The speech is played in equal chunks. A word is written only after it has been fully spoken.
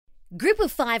Group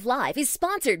of Five Live is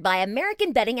sponsored by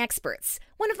American Betting Experts,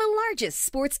 one of the largest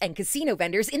sports and casino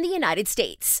vendors in the United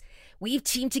States. We've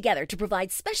teamed together to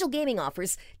provide special gaming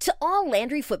offers to all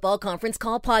Landry Football Conference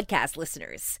Call podcast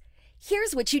listeners.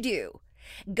 Here's what you do.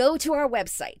 Go to our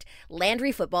website,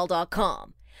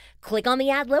 LandryFootball.com. Click on the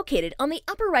ad located on the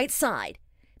upper right side.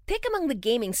 Pick among the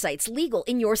gaming sites legal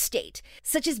in your state,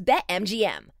 such as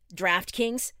BetMGM,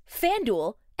 DraftKings,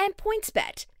 FanDuel, and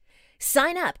PointsBet.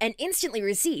 Sign up and instantly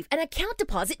receive an account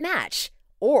deposit match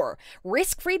or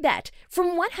risk-free bet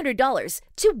from $100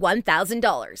 to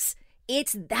 $1,000.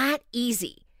 It's that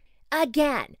easy.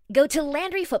 Again, go to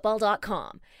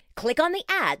LandryFootball.com, click on the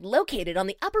ad located on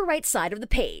the upper right side of the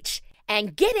page,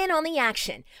 and get in on the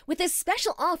action with a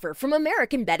special offer from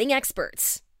American Betting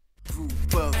Experts. Group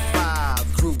of five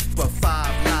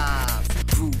live.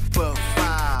 Group of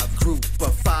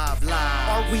five live.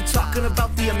 Are we talking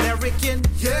about the American?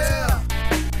 Yeah.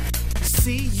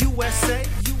 USA.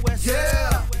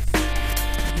 Yeah.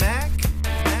 Mac.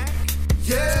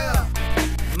 Yeah.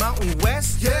 Mountain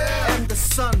West. Yeah. And the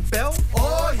Sun Belt.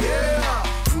 Oh yeah.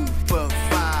 Group of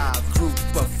five live.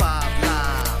 Group of five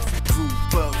live.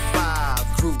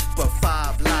 Group of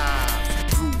five live.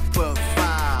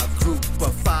 Group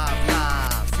of five live.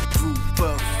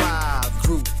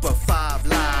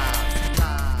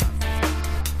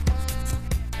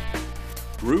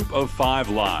 Group of Five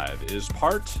Live is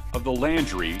part of the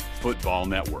Landry Football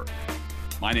Network.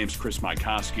 My name's Chris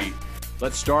Majkowski.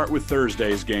 Let's start with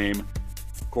Thursday's game.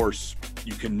 Of course,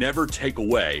 you can never take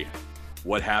away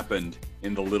what happened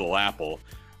in the Little Apple.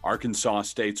 Arkansas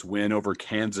State's win over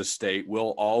Kansas State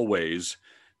will always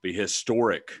be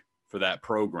historic for that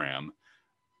program.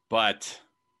 But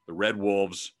the Red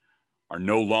Wolves are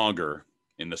no longer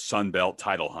in the Sun Belt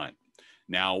title hunt.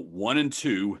 Now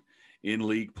 1-2 in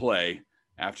league play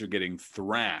after getting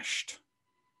thrashed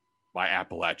by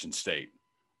Appalachian State,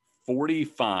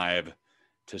 45-17.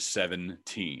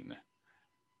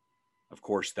 Of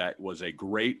course, that was a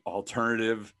great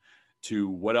alternative to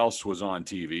what else was on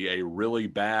TV, a really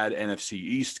bad NFC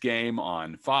East game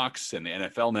on Fox and the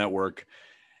NFL Network,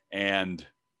 and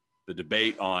the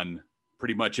debate on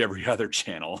pretty much every other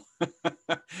channel.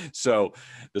 So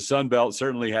the Sun Belt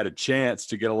certainly had a chance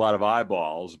to get a lot of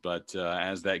eyeballs, but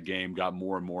as that game got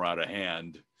more and more out of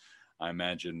hand, I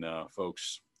imagine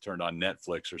folks turned on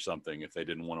Netflix or something if they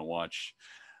didn't want to watch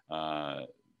the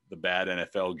bad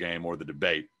NFL game or the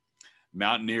debate.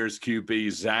 Mountaineers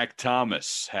QB Zach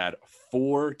Thomas had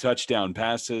 4 touchdown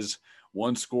passes,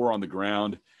 1 score on the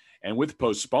ground, and with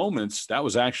postponements, that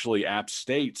was actually App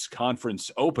State's conference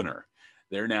opener.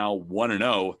 They're now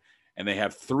 1-0, and they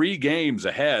have 3 games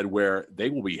ahead where they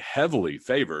will be heavily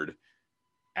favored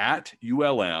at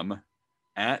ULM,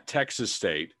 at Texas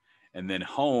State, and then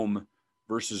home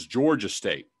versus Georgia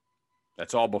State.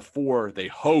 That's all before they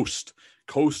host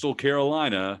Coastal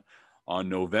Carolina on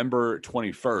November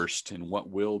 21st in what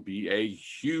will be a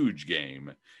huge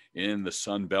game in the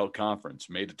Sun Belt Conference.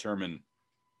 May determine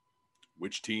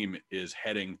which team is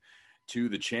heading to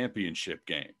the championship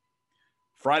game.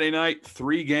 Friday night,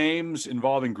 3 games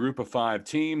involving Group of 5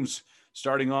 teams,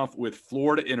 starting off with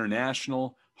Florida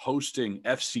International hosting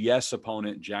FCS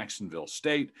opponent Jacksonville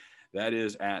State. That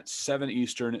is at 7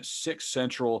 Eastern, 6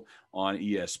 Central on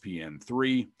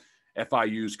ESPN3.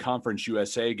 FIU's Conference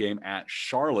USA game at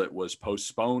Charlotte was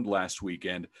postponed last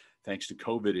weekend thanks to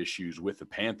COVID issues with the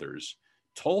Panthers.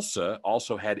 Tulsa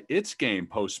also had its game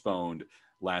postponed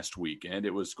last weekend.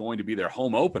 It was going to be their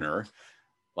home opener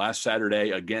last Saturday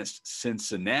against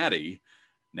Cincinnati.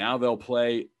 Now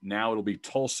it'll be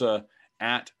Tulsa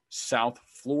at South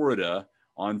Florida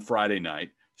on Friday night,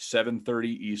 7:30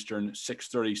 Eastern,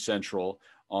 6:30 Central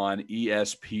on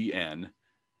ESPN.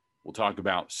 We'll talk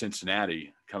about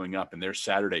Cincinnati coming up in their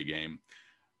Saturday game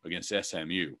against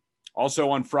SMU. Also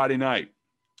on Friday night,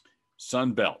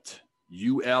 Sun Belt,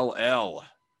 ULL.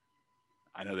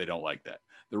 I know they don't like that.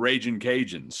 The Ragin'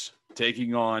 Cajuns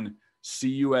taking on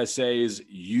CUSA's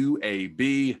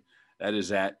UAB. That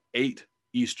is at 8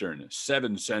 Eastern,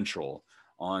 7 Central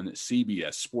on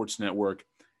CBS Sports Network.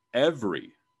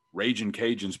 Every Ragin'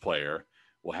 Cajuns player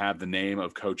will have the name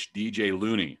of Coach DJ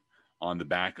Looney on the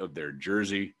back of their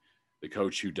jersey. The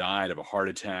coach who died of a heart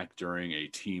attack during a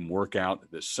team workout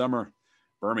this summer.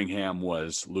 Birmingham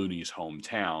was Looney's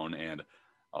hometown, and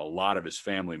a lot of his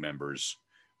family members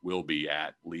will be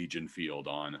at Legion Field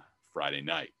on Friday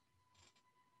night.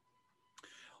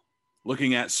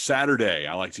 Looking at Saturday,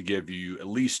 I like to give you at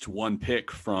least one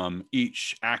pick from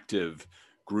each active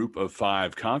Group of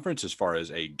 5 conference as far as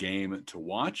a game to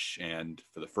watch. And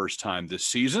for the first time this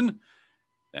season,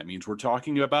 that means we're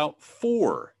talking about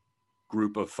 4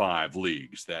 Group of 5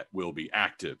 leagues that will be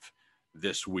active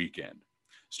this weekend.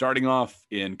 Starting off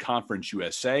in Conference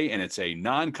USA, and it's a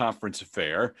non-conference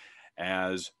affair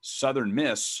as Southern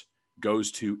Miss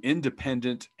goes to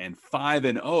independent and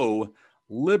 5-0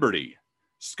 Liberty.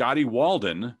 Scotty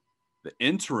Walden, the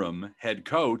interim head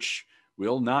coach,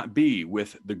 will not be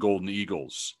with the Golden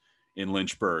Eagles in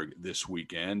Lynchburg this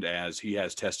weekend as he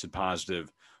has tested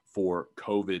positive for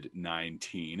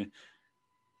COVID-19.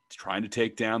 Trying to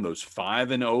take down those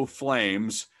 5-0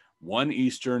 Flames, 1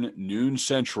 Eastern, noon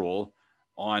Central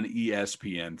on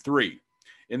ESPN3.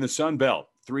 In the Sun Belt,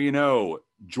 3-0,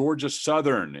 Georgia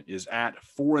Southern is at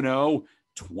 4-0,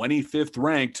 25th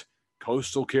ranked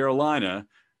Coastal Carolina.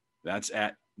 That's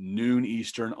at noon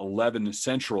Eastern, 11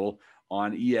 Central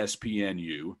on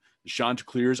ESPNU. The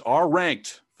Chanticleers are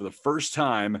ranked for the first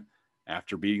time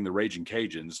after beating the Raging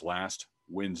Cajuns last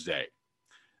Wednesday.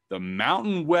 The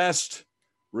Mountain West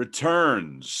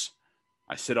returns.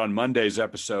 I said on Monday's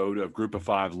episode of Group of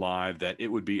Five Live that it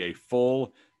would be a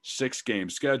full 6-game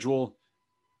schedule.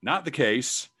 Not the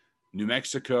case. New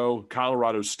Mexico,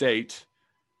 Colorado State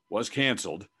was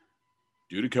canceled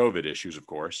due to COVID issues, of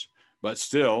course, but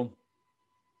still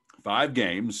 5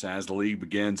 games as the league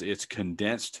begins its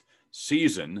condensed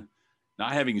season.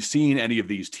 Not having seen any of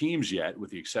these teams yet, with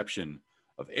the exception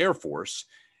of Air Force,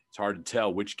 it's hard to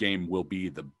tell which game will be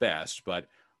the best, but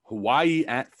Hawaii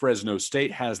at Fresno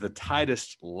State has the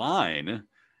tightest line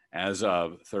as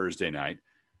of Thursday night.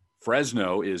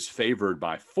 Fresno is favored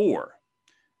by 4.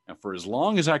 Now, for as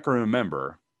long as I can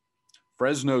remember,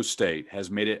 Fresno State has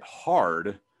made it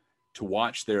hard to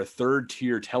watch their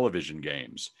third-tier television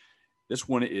games. This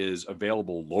one is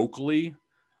available locally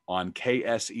on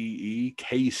KSEE,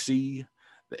 KC,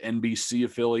 the NBC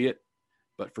affiliate.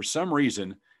 But for some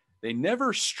reason, they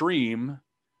never stream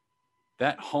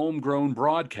that homegrown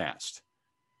broadcast.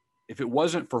 If it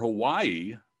wasn't for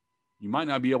Hawaii, you might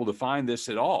not be able to find this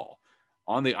at all.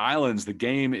 On the islands, the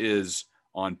game is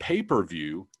on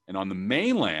pay-per-view, and on the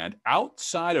mainland,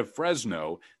 outside of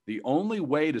Fresno, the only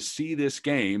way to see this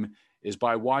game is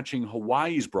by watching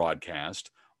Hawaii's broadcast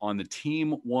on the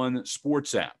Team One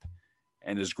Sports app.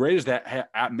 And as great as that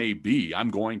app may be,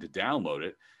 I'm going to download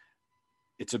it.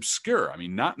 It's obscure. I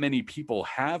mean, not many people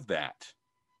have that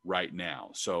right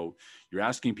now. So you're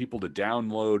asking people to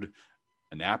download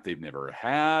an app they've never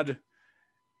had.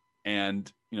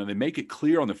 And, you know, they make it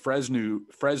clear on the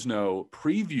Fresno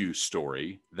preview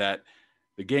story that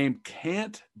the game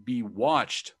can't be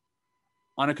watched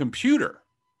on a computer,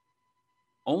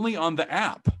 only on the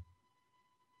app.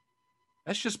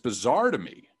 That's just bizarre to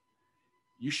me.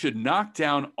 You should knock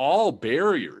down all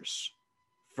barriers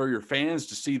for your fans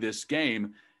to see this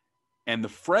game. And the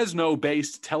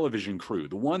Fresno-based television crew,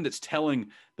 the one that's telling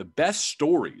the best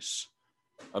stories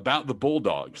about the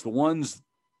Bulldogs,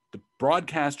 the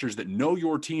broadcasters that know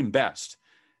your team best,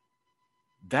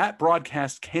 that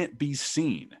broadcast can't be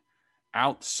seen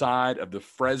outside of the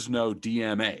Fresno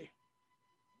DMA.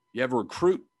 You have a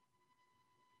recruit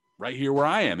right here where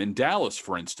I am in Dallas,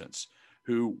 for instance,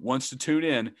 who wants to tune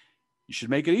in. You should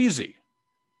make it easy.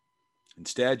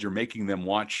 Instead, you're making them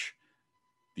watch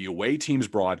the away team's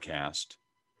broadcast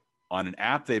on an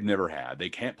app they've never had. They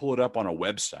can't pull it up on a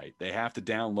website. They have to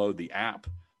download the app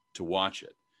to watch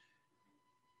it.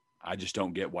 I just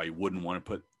don't get why you wouldn't want to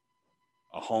put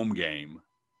a home game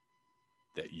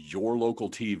that your local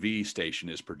TV station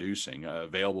is producing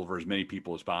available for as many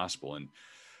people as possible. And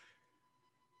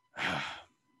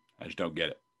I just don't get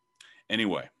it.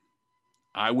 Anyway,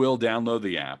 I will download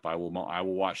the app. I will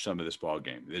watch some of this ball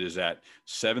game. It is at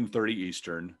 7:30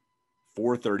 Eastern,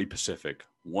 4:30 Pacific,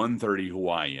 1:30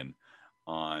 Hawaiian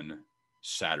on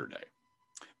Saturday.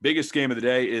 Biggest game of the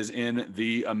day is in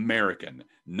the American.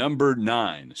 Number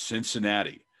 9,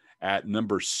 Cincinnati at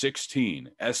number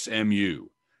 16, SMU.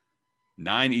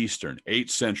 9 Eastern, 8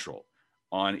 Central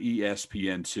on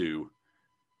ESPN2.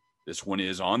 This one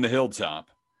is on the hilltop,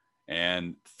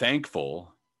 and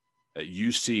thankful that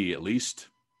UC, at least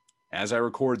as I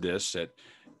record this at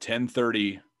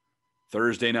 10:30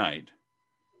 Thursday night,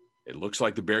 it looks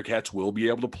like the Bearcats will be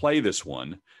able to play this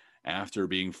one after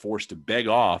being forced to beg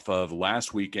off of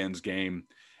last weekend's game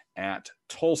at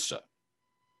Tulsa.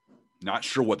 Not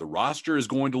sure what the roster is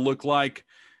going to look like,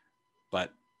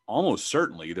 but almost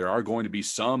certainly there are going to be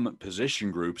some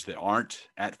position groups that aren't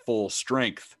at full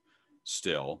strength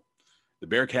still. The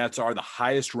Bearcats are the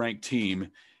highest ranked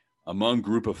team among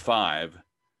Group of 5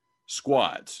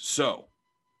 squads. So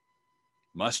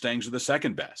Mustangs are the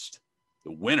second best.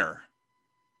 The winner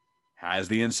has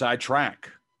the inside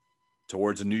track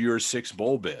towards a New Year's Six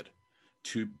bowl bid.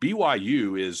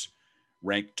 BYU is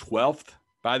ranked 12th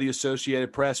by the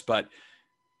Associated Press, but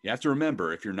You have to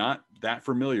remember, if you're not that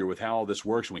familiar with how all this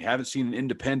works, and we haven't seen an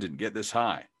independent get this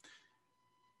high,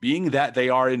 being that they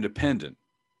are independent,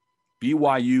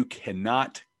 BYU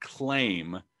cannot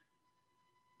claim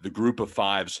the group of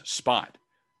five's spot.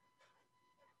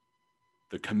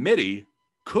 The committee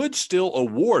could still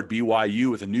award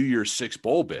BYU with a New Year's Six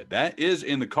bowl bid. That is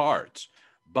in the cards,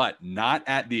 but not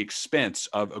at the expense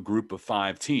of a group of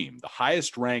five team. The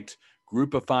highest ranked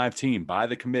group of five team by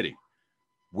the committee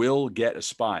will get a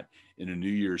spot in a New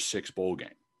Year's Six bowl game.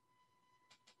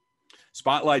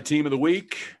 Spotlight team of the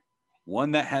week,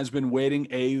 one that has been waiting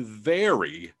a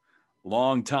very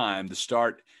long time to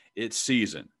start its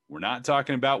season. We're not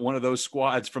talking about one of those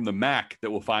squads from the MAC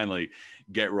that will finally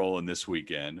get rolling this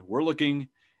weekend. We're looking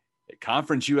at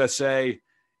Conference USA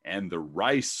and the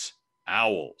Rice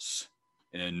Owls.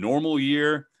 In a normal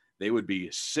year, they would be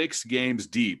 6 games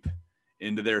deep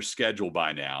into their schedule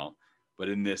by now. But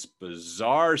in this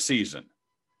bizarre season,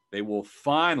 they will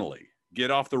finally get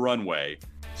off the runway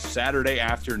Saturday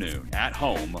afternoon at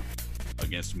home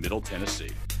against Middle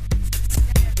Tennessee.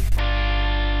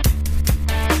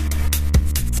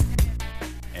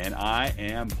 And I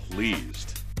am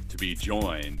pleased to be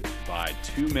joined by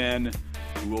 2 men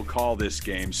who will call this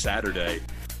game Saturday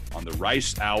on the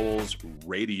Rice Owls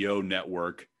radio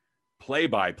network,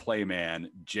 play-by-play man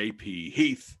JP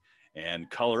Heath and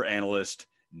color analyst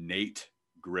Nate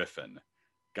Griffin.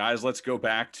 Guys, let's go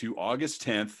back to August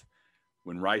 10th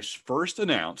when Rice first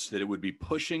announced that it would be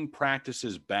pushing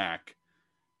practices back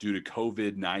due to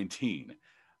COVID-19.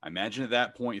 I imagine at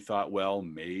that point you thought, well,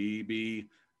 maybe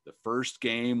the first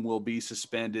game will be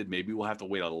suspended. Maybe we'll have to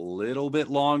wait a little bit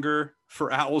longer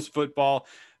for Owls football.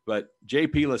 But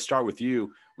JP, let's start with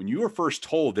you. When you were first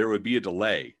told there would be a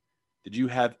delay, did you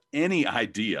have any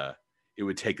idea it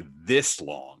would take this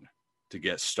long to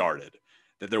get started,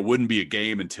 that there wouldn't be a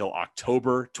game until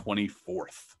October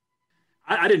 24th?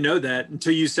 I didn't know that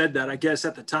until you said that. I guess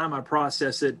at the time I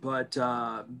processed it, but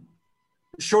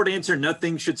short answer,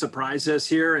 nothing should surprise us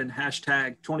here in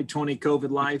hashtag 2020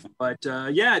 COVID life. But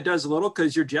yeah, it does a little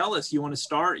because you're jealous. You want to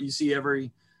start. You see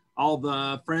all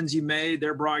the friends you made,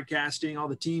 they're broadcasting, all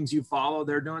the teams you follow,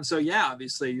 they're doing. So yeah,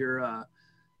 obviously you're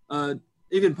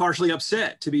even partially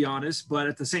upset, to be honest. But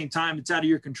at the same time, it's out of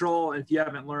your control. If you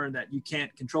haven't learned that you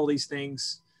can't control these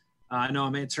things, I know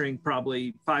I'm answering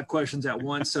probably 5 questions at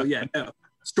once. So yeah, no.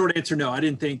 Short answer, no. I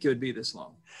didn't think it would be this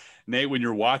long. Nate, when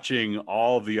you're watching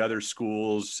all of the other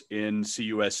schools in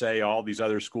CUSA, all these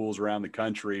other schools around the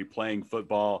country playing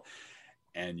football,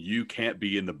 and you can't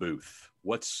be in the booth,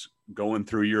 what's going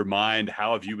through your mind?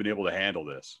 How have you been able to handle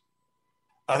this?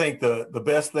 I think the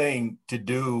best thing to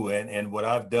do, and what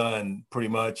I've done pretty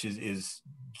much is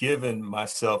given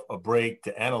myself a break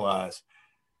to analyze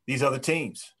these other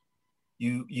teams.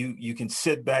 You can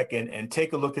sit back and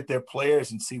take a look at their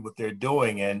players and see what they're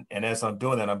doing. And as I'm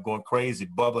doing that, I'm going crazy,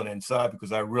 bubbling inside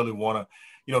because I really want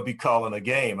to, be calling a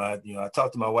game. I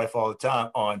talk to my wife all the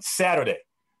time on Saturday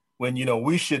when,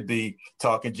 we should be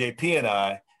talking, JP and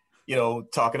I,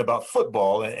 talking about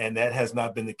football, and that has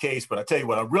not been the case. But I tell you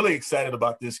what, I'm really excited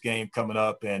about this game coming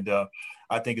up, and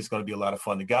I think it's going to be a lot of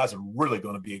fun. The guys are really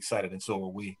going to be excited, and so are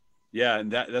we. Yeah,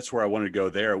 and that's where I wanted to go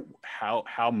there.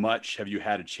 How much have you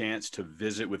had a chance to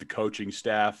visit with the coaching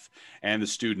staff and the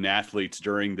student athletes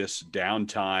during this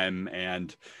downtime,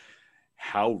 and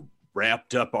how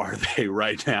ramped up are they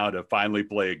right now to finally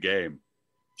play a game?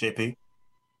 JP?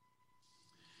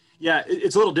 Yeah,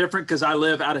 it's a little different because I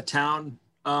live out of town.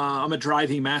 I'm a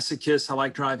driving masochist. I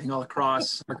like driving all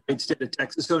across our great state of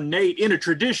Texas. So Nate, in a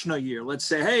traditional year, let's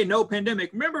say, hey, no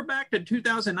pandemic. Remember back to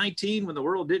 2019 when the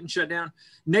world didn't shut down?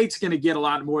 Nate's going to get a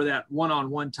lot more of that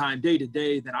one-on-one time day to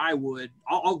day than I would.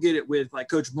 I'll get it with like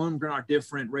Coach Bloomgren, our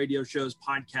different radio shows,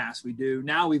 podcasts we do.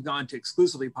 Now we've gone to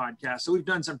exclusively podcasts. So we've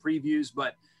done some previews,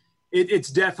 but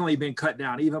it's definitely been cut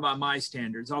down, even by my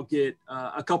standards. I'll get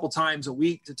a couple times a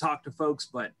week to talk to folks,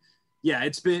 but yeah,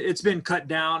 it's been cut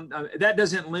down. That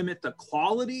doesn't limit the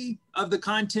quality of the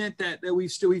content that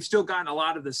we've still gotten a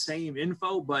lot of the same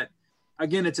info, but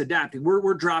again, it's adapting.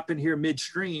 We're dropping here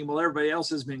midstream while everybody else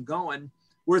has been going,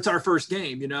 where it's our first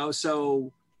game,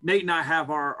 So Nate and I have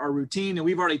our routine, and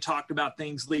we've already talked about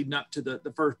things leading up to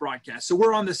the first broadcast. So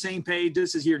we're on the same page.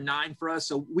 This is year 9 for us,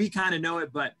 so we kind of know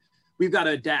it, but we've got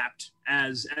to adapt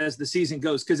as the season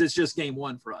goes because it's just game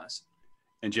 1 for us.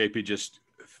 And JP, just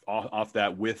off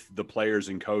that, with the players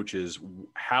and coaches,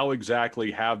 how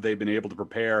exactly have they been able to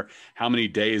prepare? How many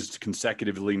days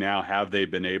consecutively now have they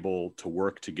been able to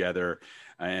work together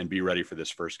and be ready for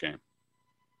this first game?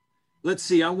 Let's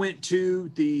see. I went to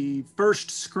the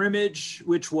first scrimmage,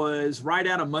 which was right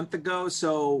out a month ago.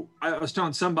 So I was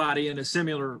telling somebody in a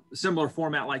similar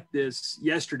format like this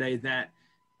yesterday that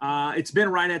it's been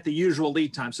right at the usual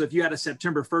lead time. So if you had a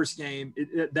September 1st game,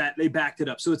 that they backed it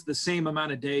up. So it's the same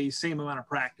amount of days, same amount of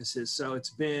practices. So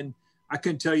it's been, I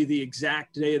couldn't tell you the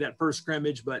exact day of that first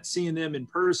scrimmage, but seeing them in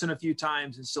person a few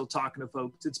times and still talking to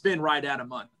folks, it's been right at a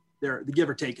month. They're give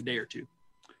or take a day or two.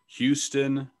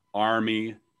 Houston,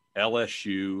 Army,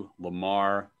 LSU,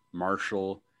 Lamar,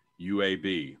 Marshall,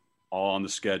 UAB, all on the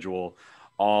schedule,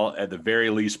 all at the very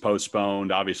least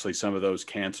postponed. Obviously, some of those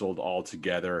canceled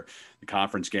altogether. The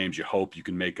conference games, you hope you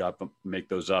can make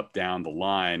those up down the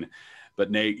line. But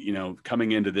Nate,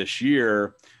 coming into this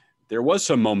year, there was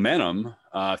some momentum,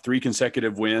 3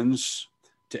 consecutive wins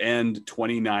to end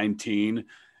 2019.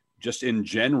 Just in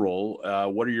general,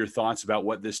 what are your thoughts about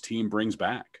what this team brings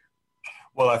back?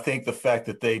 Well, I think the fact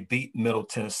that they beat Middle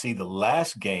Tennessee the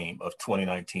last game of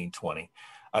 2019-20,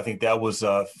 I think that was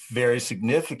very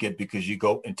significant because you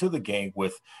go into the game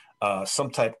with some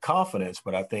type of confidence.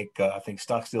 But I think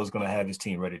Stockstill is going to have his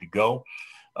team ready to go.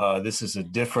 This is a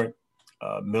different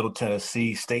Middle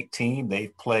Tennessee State team.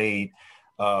 They've played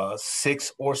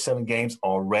 6 or 7 games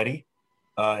already.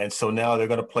 And so now they're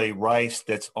going to play Rice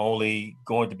that's only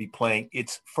going to be playing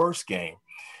its first game.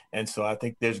 And so I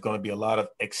think there's going to be a lot of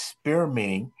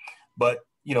experimenting. But,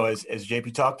 as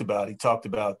JP talked about, he talked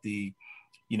about the,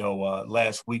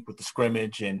 last week with the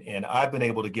scrimmage. And I've been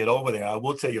able to get over there. I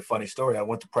will tell you a funny story. I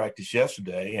went to practice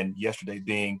yesterday, and yesterday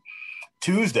being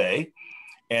Tuesday.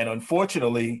 And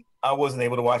unfortunately, I wasn't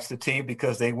able to watch the team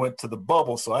because they went to the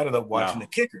bubble. So I ended up watching the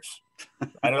kickers.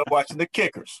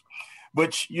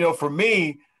 Which, for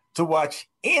me, to watch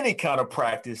any kind of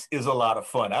practice is a lot of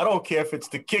fun. I don't care if it's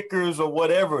the kickers or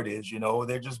whatever it is,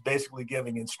 they're just basically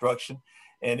giving instruction.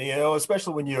 And,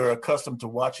 especially when you're accustomed to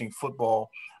watching football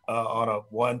on a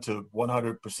 1 to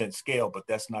 100% scale, but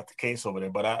that's not the case over there.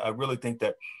 But I really think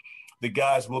that the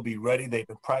guys will be ready. They've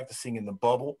been practicing in the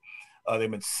bubble.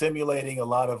 They've been simulating a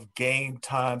lot of game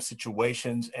time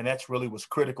situations, and that's really what's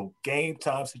critical. Game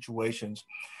time situations.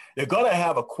 They're going to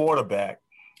have a quarterback,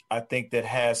 I think, that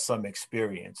has some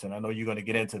experience. And I know you're going to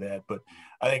get into that, but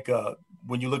I think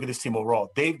when you look at this team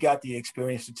overall, they've got the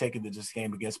experience to take into this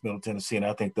game against Middle Tennessee, and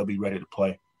I think they'll be ready to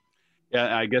play.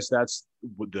 Yeah, I guess that's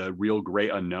the real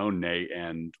great unknown, Nate,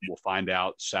 and we'll find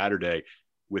out Saturday.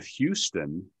 With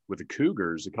Houston, with the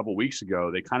Cougars a couple of weeks ago,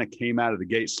 they kind of came out of the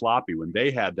gate sloppy when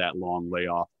they had that long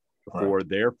layoff before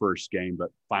their first game,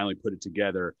 but finally put it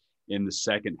together in the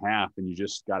second half, and you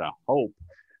just got to hope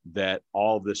that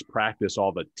all this practice,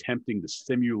 all the attempting to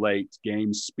simulate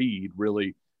game speed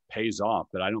really pays off.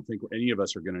 But I don't think any of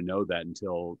us are going to know that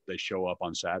until they show up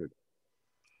on Saturday.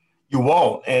 You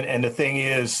won't. And the thing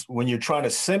is, when you're trying to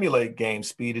simulate game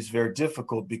speed, it's very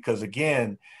difficult because,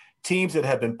 again, teams that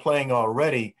have been playing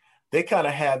already, they kind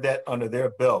of have that under their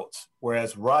belts.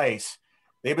 Whereas Rice,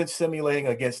 they've been simulating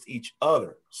against each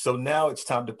other. So now it's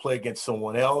time to play against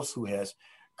someone else who has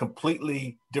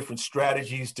completely different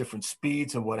strategies, different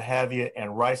speeds and what have you.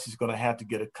 And Rice is going to have to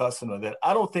get accustomed to that.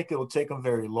 I don't think it'll take them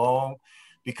very long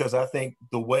because I think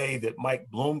the way that Mike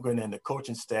Bloomgren and the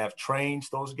coaching staff trains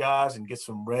those guys and gets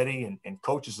them ready and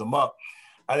coaches them up,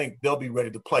 I think they'll be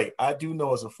ready to play. I do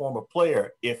know as a former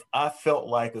player, if I felt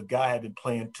like a guy had been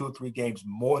playing 2 or 3 games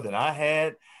more than I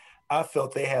had, I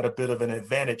felt they had a bit of an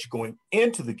advantage going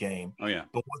into the game. Oh, yeah.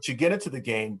 But once you get into the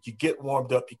game, you get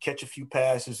warmed up, you catch a few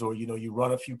passes or, you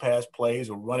run a few pass plays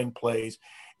or running plays,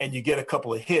 and you get a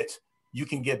couple of hits, you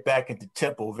can get back into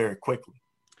tempo very quickly.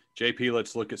 JP,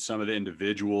 let's look at some of the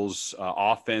individuals.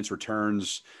 Offense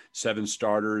returns 7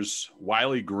 starters.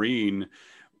 Wiley Green,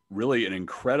 really an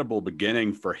incredible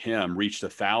beginning for him, reached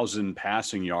 1,000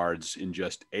 passing yards in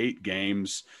just 8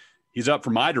 games. He's up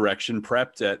from my direction,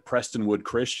 prepped at Prestonwood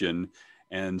Christian,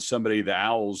 and somebody the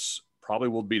Owls probably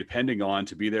will be depending on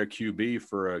to be their QB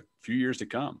for a few years to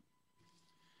come.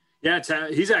 Yeah,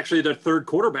 he's actually their 3rd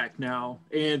quarterback now,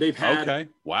 and they've had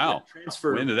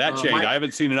transfer into that change. I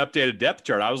haven't seen an updated depth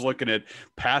chart. I was looking at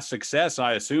past success, and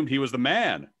I assumed he was the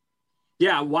man.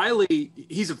 Yeah, Wiley,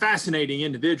 he's a fascinating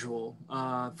individual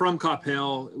from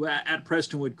Coppell at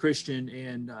Prestonwood Christian,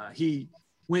 and he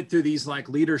went through these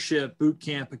leadership boot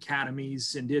camp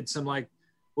academies and did some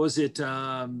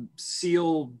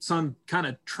SEAL, some kind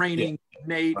of training. Yeah.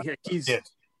 Nate, he's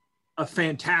a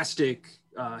fantastic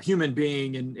human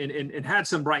being and had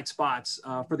some bright spots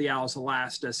for the Owls the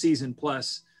last season.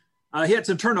 Plus, he had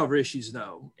some turnover issues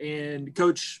though, and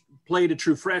coach played a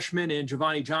true freshman and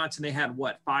Giovanni Johnson. They had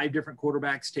 5 different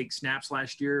quarterbacks take snaps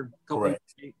last year.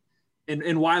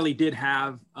 and Wiley did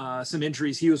have some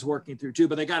injuries he was working through too,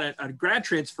 but they got a grad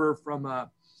transfer from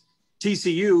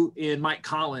TCU in Mike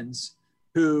Collins,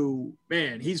 who,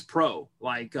 man, he's pro.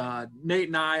 Like Nate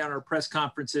and I on our press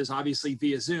conferences, obviously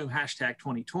via Zoom,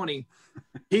 #2020,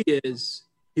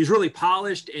 he's really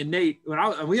polished. And Nate,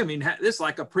 this is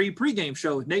like a pregame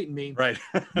show with Nate and me. Right.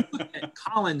 At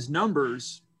Collins'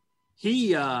 numbers,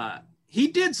 he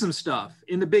did some stuff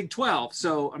in the Big 12.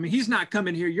 So, I mean, he's not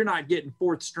coming here. You're not getting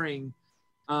fourth string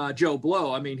Joe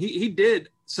Blow. I mean, he did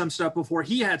some stuff before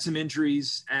he had some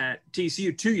injuries at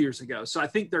TCU 2 years ago. So I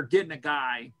think they're getting a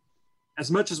guy, as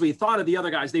much as we thought of the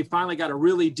other guys, they finally got a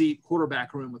really deep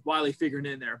quarterback room with Wiley figuring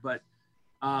in there. But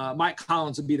Mike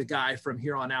Collins would be the guy from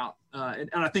here on out. And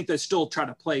I think they still try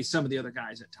to play some of the other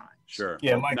guys at times. Sure.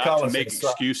 Yeah, Mike Collins. To make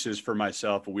excuses for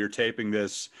myself, we're taping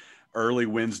this early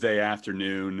Wednesday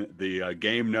afternoon. The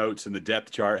game notes and the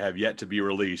depth chart have yet to be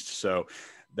released. So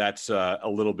that's a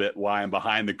little bit why I'm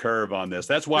behind the curve on this.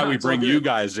 That's why we bring you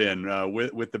guys in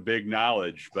with the big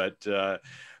knowledge. But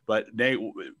Nate,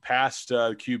 past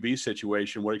QB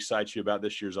situation, what excites you about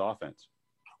this year's offense?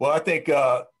 Well, I think,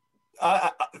 one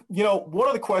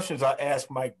of the questions I asked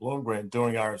Mike Bloomgren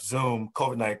during our Zoom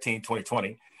COVID-19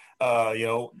 2020,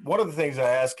 one of the things I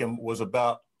asked him was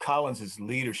about Collins'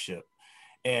 leadership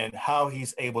and how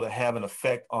he's able to have an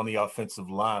effect on the offensive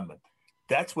lineman.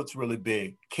 That's what's really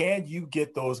big. Can you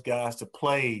get those guys to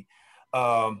play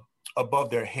above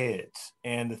their heads?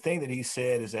 And the thing that he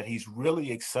said is that he's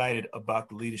really excited about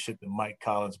the leadership that Mike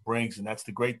Collins brings. And that's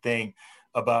the great thing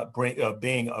about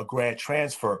being a grad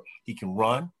transfer. He can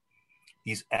run.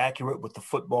 He's accurate with the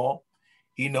football.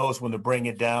 He knows when to bring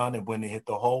it down and when to hit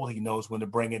the hole. He knows when to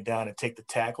bring it down and take the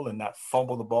tackle and not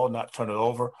fumble the ball, not turn it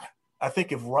over. I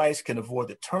think if Rice can avoid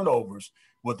the turnovers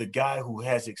with the guy who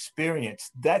has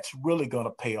experience, that's really going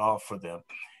to pay off for them.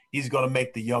 He's going to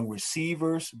make the young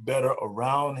receivers better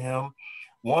around him.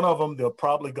 One of them they're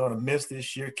probably going to miss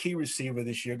this year, key receiver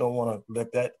this year. Don't want to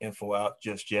let that info out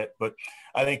just yet. But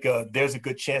I think there's a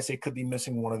good chance they could be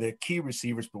missing one of their key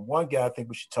receivers. But one guy I think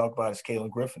we should talk about is Kalen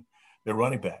Griffin, their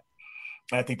running back.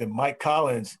 And I think that Mike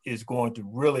Collins is going to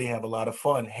really have a lot of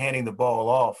fun handing the ball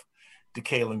off to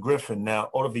Kalen Griffin. Now,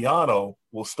 Ottaviano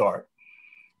will start.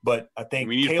 But I think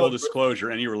we need full disclosure.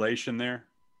 Any relation there?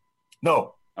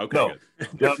 No. Okay.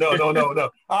 No.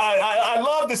 I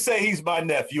love to say he's my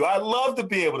nephew. I love to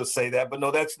be able to say that, but no,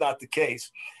 that's not the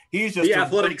case. He's just the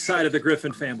athletic side of the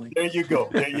Griffin family. There you go.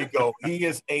 He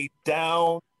is a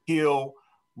downhill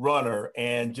runner,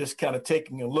 and just kind of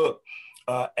taking a look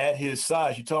at his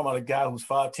size. You're talking about a guy who's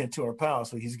 5'10", 200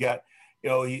 pounds. So he's got,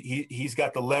 he's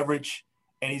got the leverage,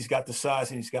 and he's got the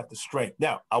size, and he's got the strength.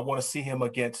 Now, I want to see him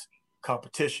against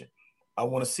competition. I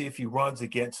want to see if he runs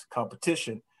against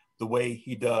competition the way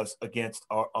he does against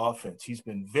our offense. He's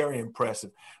been very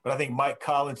impressive. But I think Mike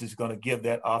Collins is going to give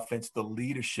that offense the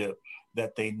leadership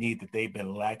that they need, that they've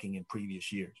been lacking in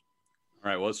previous years. All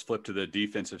right, well, let's flip to the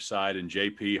defensive side. And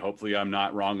JP, hopefully I'm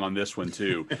not wrong on this one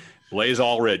too. Blaze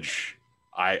Allridge,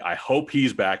 I hope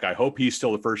he's back. I hope he's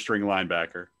still the first string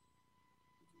linebacker.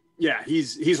 Yeah,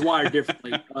 he's wired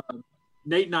differently.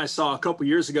 Nate and I saw a couple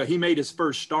years ago, he made his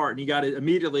first start and he got it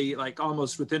immediately, like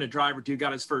almost within a drive or two,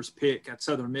 got his first pick at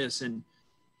Southern Miss. And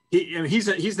he's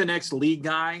the next league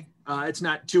guy. It's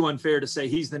not too unfair to say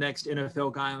he's the next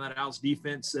NFL guy on that Owls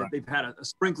defense. Right. They've had a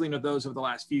sprinkling of those over the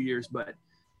last few years, but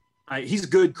he's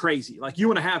good, crazy. Like, you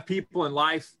want to have people in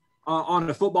life on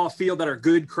a football field that are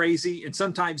good, crazy, and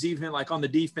sometimes even like on the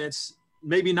defense,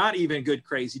 maybe not even good,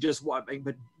 crazy, just what,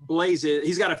 but Blaze,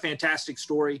 he's got a fantastic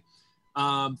story.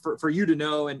 For you to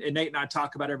know, and Nate and I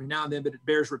talk about it every now and then, but it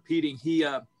bears repeating. He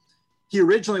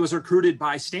originally was recruited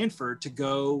by Stanford to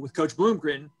go with Coach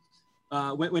Bloomgren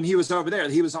when he was over there.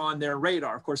 He was on their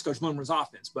radar. Of course, Coach Bloomgren's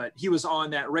offense, but he was on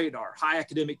that radar. High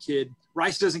academic kid.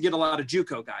 Rice doesn't get a lot of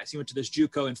JUCO guys. He went to this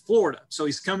JUCO in Florida. So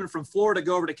he's coming from Florida to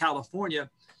go over to California,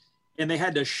 and they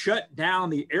had to shut down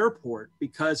the airport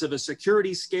because of a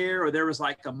security scare, or there was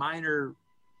like a minor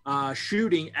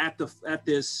shooting at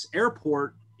this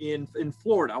airport in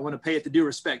Florida. I want to pay it the due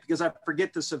respect because I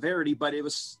forget the severity, but it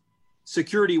was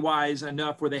security wise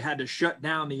enough where they had to shut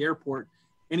down the airport,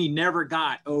 and he never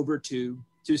got over to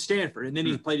Stanford. And then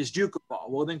he played his JUCO ball.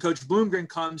 Well, then Coach Bloomgren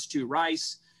comes to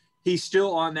Rice. He's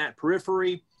still on that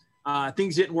periphery.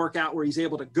 Things didn't work out where he's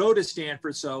able to go to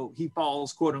Stanford. So he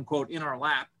falls, quote unquote, in our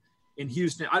lap in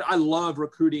Houston. I love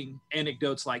recruiting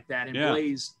anecdotes like that. And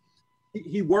Blaze,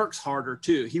 he works harder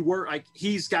too.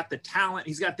 He's got the talent.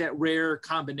 He's got that rare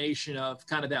combination of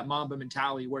kind of that Mamba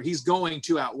mentality where he's going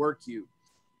to outwork you.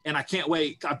 And I can't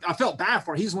wait. I felt bad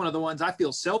for him. He's one of the ones I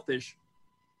feel selfish.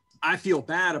 I feel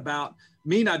bad about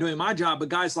me not doing my job, but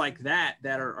guys like that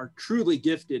are truly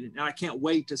gifted. And I can't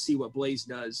wait to see what Blaze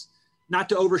does. Not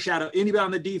to overshadow anybody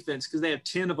on the defense because they have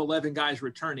 10 of 11 guys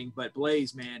returning, but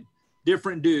Blaze, man,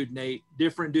 different dude, Nate,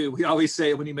 different dude. We always say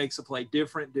it when he makes a play,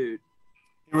 different dude.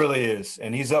 He really is.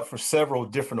 And he's up for several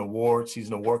different awards. He's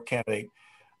an award candidate.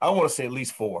 I want to say at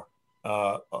least 4.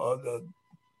 4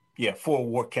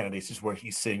 award candidates is where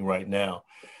he's sitting right now.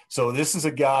 So this is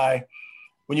a guy,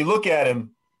 when you look at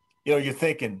him, you're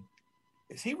thinking,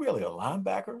 is he really a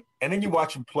linebacker? And then you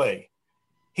watch him play.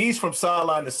 He's from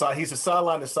sideline to side. He's a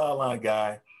sideline to sideline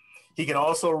guy. He can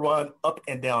also run up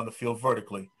and down the field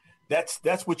vertically.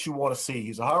 That's what you want to see.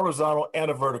 He's a horizontal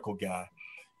and a vertical guy.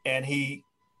 And he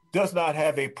does not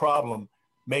have a problem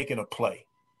making a play.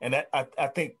 And I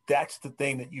think that's the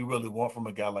thing that you really want from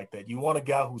a guy like that. You want a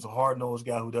guy who's a hard-nosed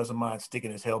guy who doesn't mind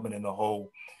sticking his helmet in the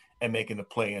hole and making the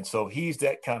play. And so he's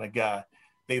that kind of guy.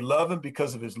 They love him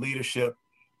because of his leadership.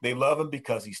 They love him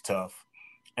because he's tough.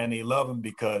 And they love him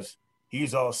because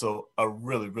he's also a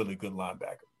really, really good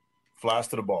linebacker. Flies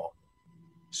to the ball.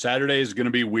 Saturday is going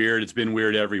to be weird. It's been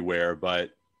weird everywhere,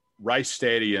 but Rice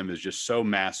Stadium is just so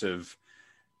massive.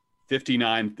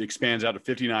 59 expands out to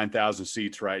 59,000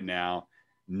 seats right now.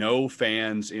 No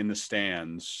fans in the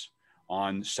stands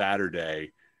on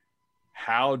Saturday.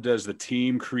 How does the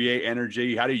team create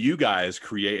energy? How do you guys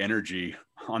create energy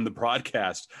on the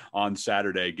broadcast on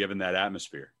Saturday, given that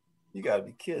atmosphere? You got to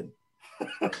be kidding.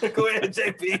 Go ahead,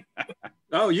 JP.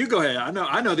 Oh, you go ahead.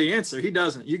 I know the answer. He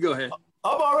doesn't. You go ahead.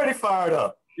 I'm already fired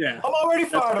up. Yeah. I'm already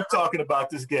fired up talking about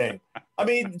this game. I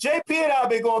mean, JP and I have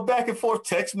been going back and forth,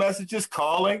 text messages,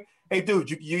 calling. Hey, dude,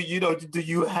 do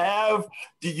you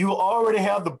already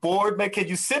have the board? Man, can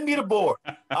you send me the board?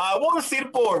 I want to see the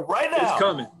board right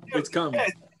now. It's coming. Yeah,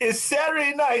 it's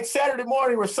Saturday night, Saturday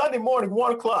morning, or Sunday morning,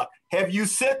 1 o'clock. Have you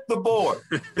sent the board?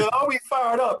 Then I'll be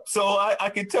fired up. So I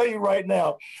can tell you right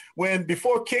now,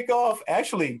 before kickoff,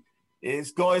 actually,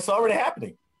 it's already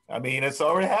happening. I mean, it's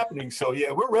already happening. So,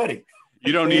 yeah, we're ready.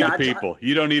 You don't need the people.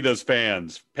 You don't need those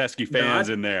fans, pesky fans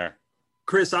in there.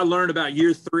 Chris, I learned about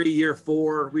year 3, year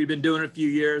 4. We've been doing it a few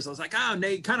years. I was like,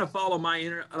 Nate, kind of follow my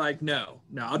inner. Like, no,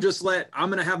 I'm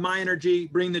going to have my energy,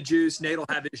 bring the juice. Nate will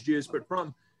have his juice. But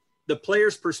from the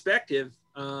player's perspective,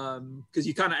 because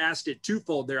you kind of asked it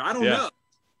twofold there, I don't know.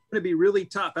 It's going to be really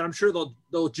tough. And I'm sure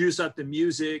they'll juice up the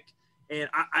music. And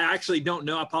I actually don't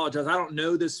know. I apologize. I don't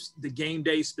know the game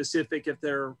day specific.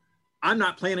 I'm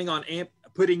not planning on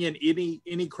putting in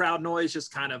any crowd noise,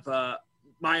 just kind of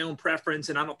my own preference,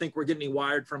 and I don't think we're getting any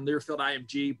wired from Learfield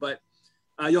IMG, but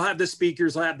you'll have the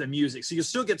speakers, you'll have the music. So you'll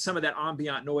still get some of that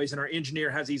ambient noise, and our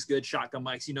engineer has these good shotgun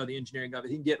mics. The engineering of it.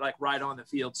 He can get like right on the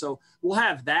field. So we'll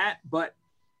have that, but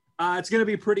it's going to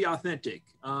be pretty authentic.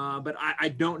 But I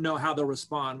don't know how they'll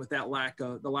respond with that lack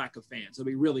of fans. It'll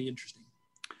be really interesting.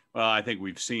 Well, I think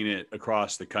we've seen it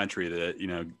across the country that,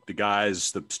 the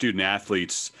guys, the student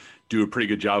athletes do a pretty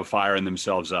good job of firing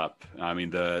themselves up. I mean,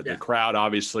 the crowd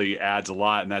obviously adds a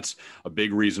lot, and that's a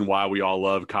big reason why we all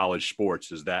love college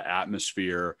sports is that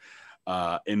atmosphere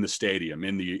in the stadium,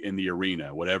 in the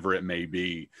arena, whatever it may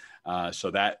be.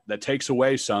 So that takes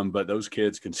away some, but those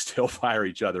kids can still fire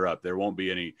each other up. There won't be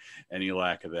any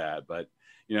lack of that. But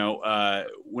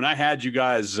when I had you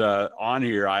guys on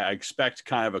here, I expect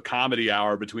kind of a comedy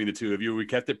hour between the two of you. We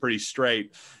kept it pretty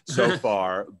straight so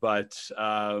far, but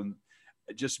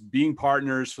just being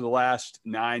partners for the last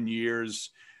 9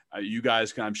 years, you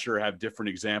guys can, I'm sure, have different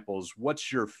examples.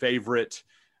 What's your favorite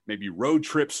maybe road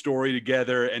trip story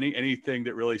together? Anything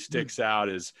that really sticks out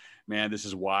is, man, this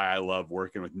is why I love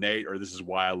working with Nate, or this is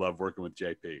why I love working with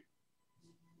JP?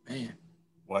 Man,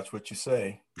 watch what you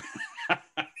say.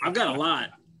 I've got a lot.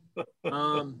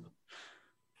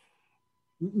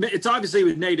 It's obviously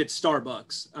with Nate at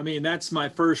Starbucks. I mean, that's my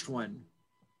first one.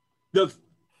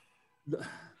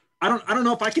 I don't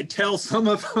know if I could tell some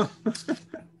of them.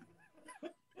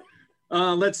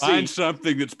 Let's see. Find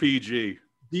something that's PG.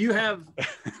 Do you have?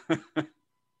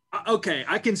 Okay,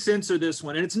 I can censor this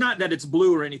one, and it's not that it's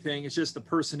blue or anything. It's just the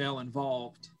personnel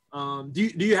involved. Do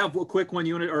you have a quick one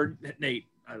you want to, or Nate?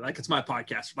 Like it's my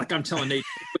podcast. Like I'm telling Nate,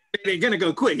 they're gonna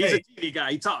go quick. He's a TV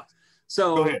guy. He talks.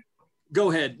 So go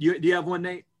ahead. Do you have one,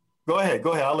 Nate? Go ahead.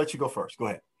 I'll let you go first. Go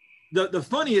ahead. The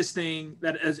funniest thing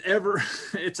that has ever,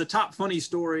 it's a top funny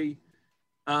story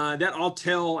that I'll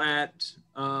tell at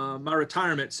my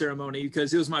retirement ceremony,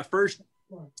 because it was my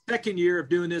second year of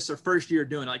doing this, or first year of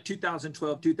doing it, like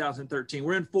 2012, 2013.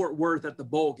 We're in Fort Worth at the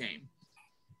bowl game.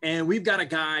 And we've got a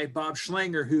guy, Bob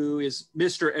Schlanger, who is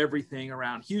Mr. Everything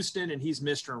around Houston, and he's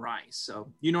Mr. Rice.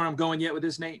 So you know where I'm going yet with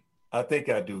this, Nate? I think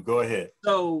I do. Go ahead.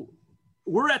 So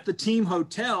we're at the team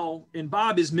hotel and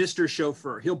Bob is Mr.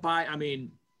 Chauffeur. He'll buy,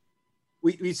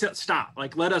 we said, stop,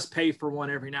 like, let us pay for one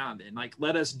every now and then. Like,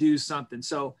 let us do something.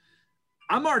 So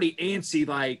I'm already antsy.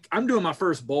 Like, I'm doing my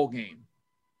first bowl game.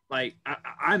 Like,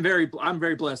 I'm very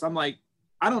blessed. I'm like,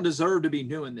 I don't deserve to be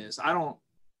doing this. I don't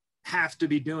have to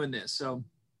be doing this. So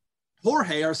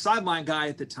Jorge, our sideline guy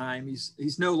at the time,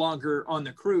 he's no longer on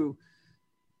the crew.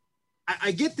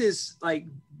 I get this, like,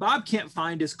 Bob can't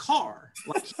find his car.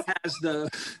 Like, he has the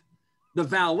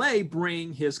valet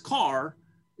bring his car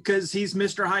because he's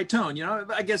Mr. High Tone. You know,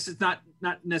 I guess it's not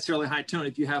necessarily high tone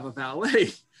if you have a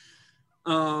valet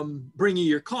bringing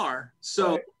your car.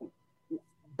 So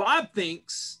Bob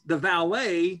thinks the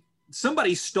valet,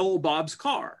 somebody stole Bob's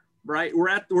car, right?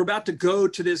 We're about to go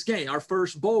to this game, our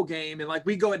first bowl game. And like,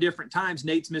 we go at different times.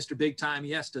 Nate's Mr. Big Time.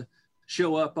 He has to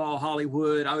show up all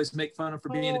Hollywood. I always make fun of him for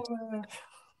being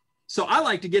So I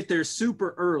like to get there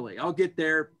super early. I'll get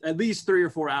there at least 3 or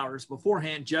 4 hours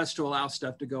beforehand just to allow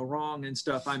stuff to go wrong and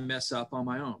stuff I mess up on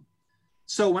my own.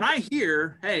 So when I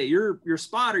hear, hey, your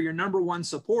spotter, your number one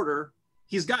supporter,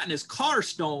 he's gotten his car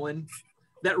stolen,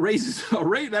 that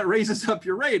raises up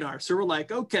your radar. So we're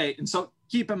like, okay. And so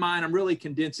keep in mind, I'm really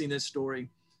condensing this story.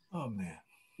 Oh, man.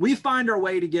 We find our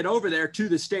way to get over there to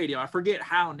the stadium. I forget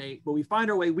how, Nate, but we find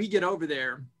our way, we get over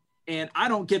there, and I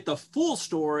don't get the full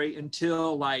story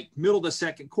until like middle of the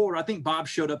second quarter. I think Bob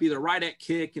showed up either right at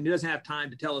kick, and he doesn't have time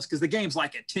to tell us because the game's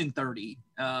like at 10:30.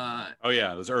 Oh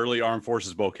yeah, those early Armed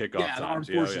Forces Bowl kickoff times. The Armed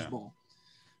Forces Bowl.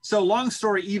 So long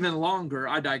story even longer,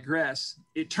 I digress.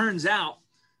 It turns out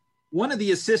one of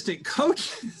the assistant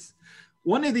coaches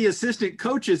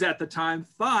at the time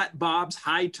thought Bob's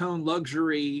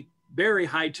very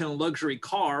high-tone luxury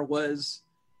car was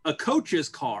a coach's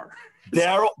car.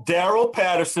 Daryl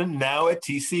Patterson, now at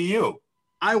TCU.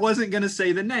 I wasn't going to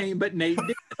say the name, but Nate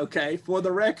did. Okay, for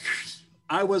the record,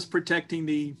 I was protecting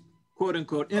the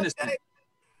quote-unquote innocent. Okay.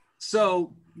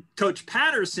 So Coach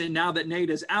Patterson, now that Nate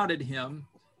has outed him,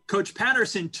 Coach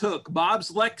Patterson took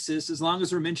Bob's Lexus, as long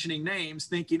as we're mentioning names,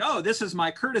 thinking, oh, this is my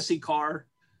courtesy car.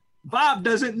 Bob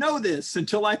doesn't know this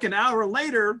until like an hour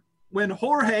later when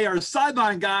Jorge, our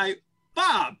sideline guy,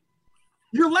 Bob,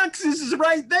 your Lexus is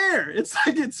right there. It's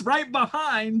like it's right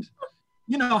behind.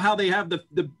 You know how they have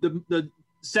the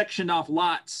sectioned off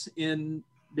lots in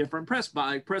different press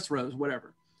rows,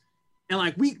 whatever. And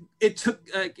like it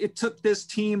took this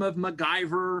team of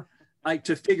MacGyver like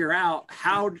to figure out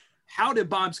how did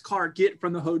Bob's car get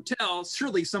from the hotel?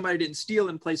 Surely somebody didn't steal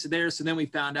and place it there. So then we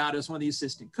found out it was one of the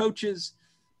assistant coaches.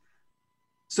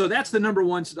 So that's the number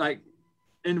one, like,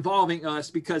 involving us,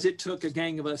 because it took a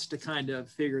gang of us to kind of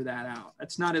figure that out.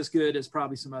 That's not as good as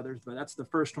probably some others, but that's the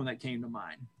first one that came to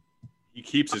mind. He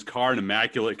keeps his car in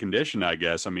immaculate condition, I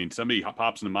guess. I mean, somebody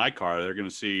pops into my car, they're going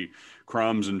to see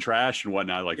crumbs and trash and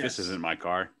whatnot. Like, yes. This isn't my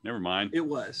car. Never mind. It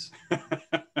was.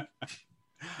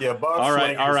 Yeah, Bob. All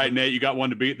right, Nate, you got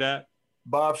one to beat that?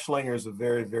 Bob Schlinger is a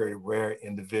very, very rare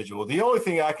individual. The only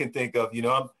thing I can think of,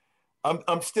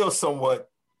 I'm still somewhat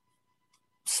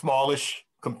smallish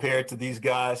compared to these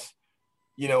guys,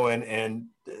 and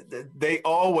they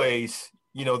always,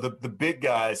 the big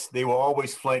guys, they will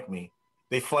always flank me.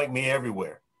 They flank me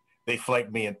everywhere. They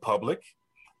flank me in public.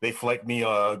 They flank me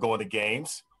going to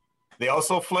games. They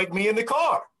also flank me in the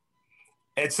car.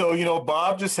 And so,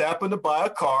 Bob just happened to buy a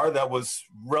car that was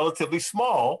relatively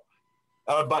small,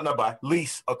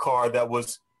 lease a car that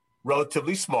was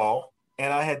relatively small,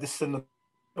 and I had to sit in the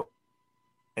middle.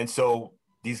 And so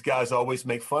these guys always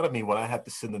make fun of me when I have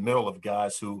to sit in the middle of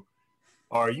guys who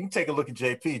are, you can take a look at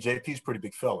JP. JP's a pretty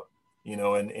big fella,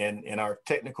 and our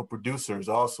technical producer is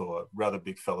also a rather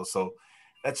big fella. So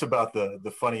that's about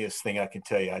the funniest thing I can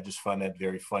tell you. I just find that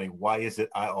very funny. Why is it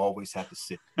I always have to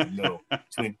sit in the middle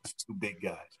between these two big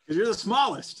guys? Because you're the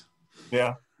smallest.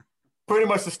 Yeah. Pretty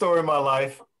much the story of my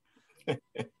life.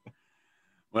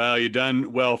 Well, you've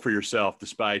done well for yourself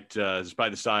despite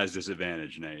the size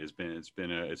disadvantage, Nate. It's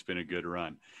been a good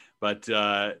run. But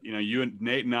you and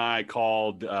Nate and I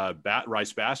called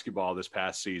Rice basketball this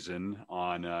past season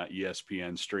on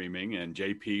ESPN streaming, and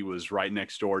JP was right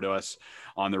next door to us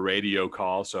on the radio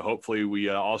call. So hopefully we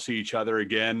all see each other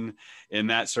again in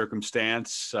that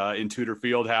circumstance in Tudor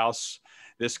Fieldhouse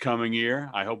this coming year.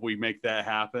 I hope we make that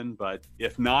happen. But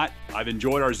if not, I've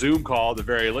enjoyed our Zoom call at the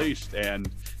very least, and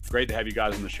great to have you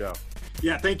guys on the show.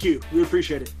 Yeah, thank you. We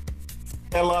appreciate it.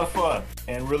 Had a lot of fun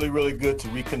and really, really good to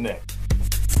reconnect.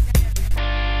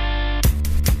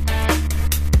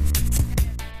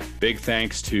 Big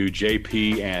thanks to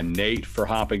JP and Nate for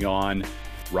hopping on.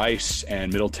 Rice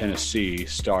and Middle Tennessee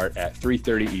start at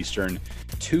 3:30 Eastern,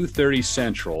 2:30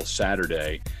 Central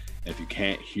Saturday. And if you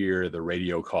can't hear the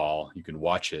radio call, you can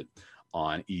watch it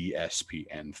on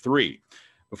ESPN3.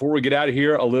 Before we get out of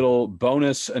here, a little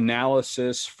bonus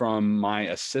analysis from my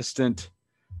assistant,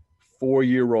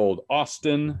 4-year-old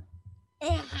Austin.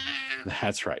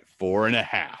 That's right,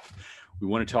 4.5. We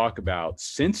want to talk about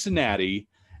Cincinnati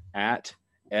at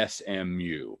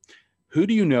SMU. Who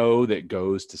do you know that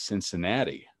goes to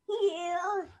Cincinnati?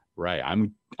 You. Right.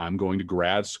 I'm going to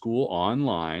grad school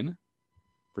online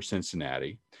for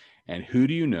Cincinnati. And who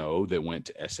do you know that went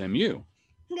to SMU?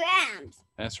 Gramps.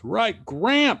 That's right,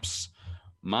 Gramps.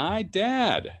 My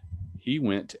dad, he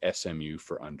went to SMU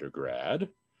for undergrad.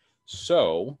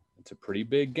 So it's a pretty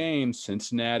big game,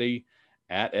 Cincinnati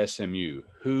at SMU.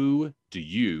 Who do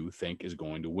you think is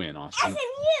going to win, Austin?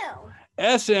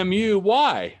 SMU. SMU,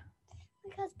 why?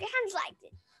 Because Gramps liked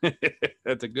it.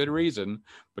 That's a good reason,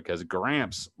 because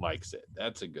Gramps likes it.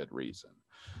 That's a good reason.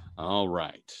 All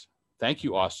right. Thank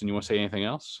you, Austin. You want to say anything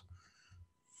else?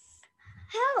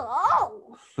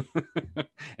 Hello.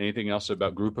 Anything else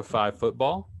about Group of 5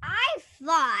 football? I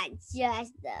thought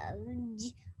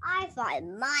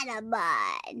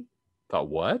Monabud. Thought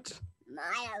what?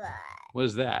 Monabud. What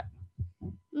is that?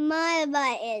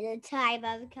 Monabud is a type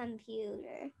of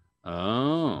computer.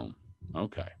 Oh,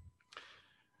 okay.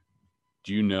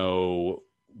 Do you know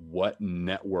what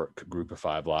network Group of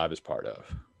 5 Live is part of?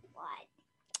 What?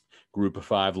 Group of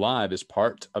 5 Live is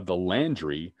part of the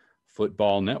Landry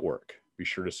Football Network. Be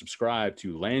sure to subscribe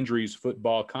to Landry's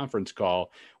Football Conference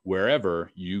Call wherever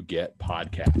you get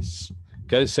podcasts.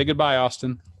 Okay, say goodbye,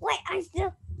 Austin. Wait, I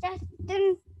still just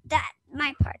didn't that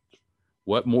my part.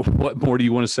 What more do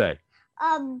you want to say?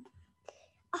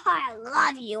 I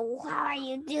love you. How are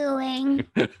you doing?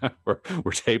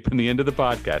 We're taping the end of the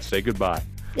podcast. Say goodbye.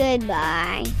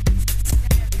 Goodbye.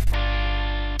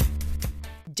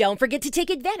 Don't forget to take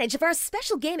advantage of our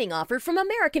special gaming offer from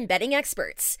American Betting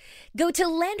Experts. Go to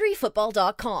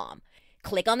LandryFootball.com.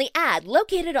 Click on the ad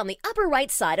located on the upper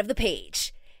right side of the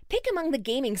page. Pick among the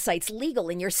gaming sites legal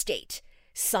in your state.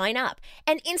 Sign up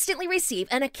and instantly receive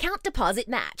an account deposit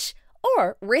match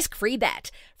or risk-free bet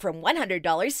from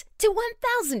 $100 to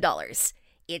 $1,000.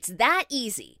 It's that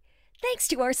easy. Thanks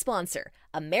to our sponsor,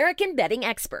 American Betting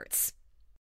Experts.